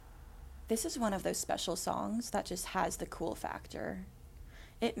This is one of those special songs that just has the cool factor.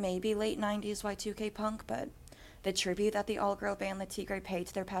 It may be late 90s Y2K punk, but the tribute that the all-girl band Le Tigre paid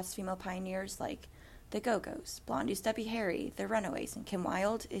to their past female pioneers like the Go-Go's, Blondie's Debbie Harry, the Runaways, and Kim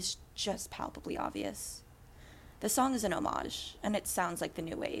Wilde is just palpably obvious. The song is an homage, and it sounds like the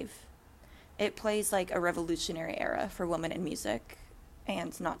new wave. It plays like a revolutionary era for women in music,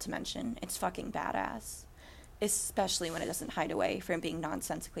 and not to mention, it's fucking badass. Especially when it doesn't hide away from being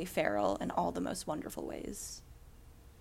nonsensically feral in all the most wonderful ways.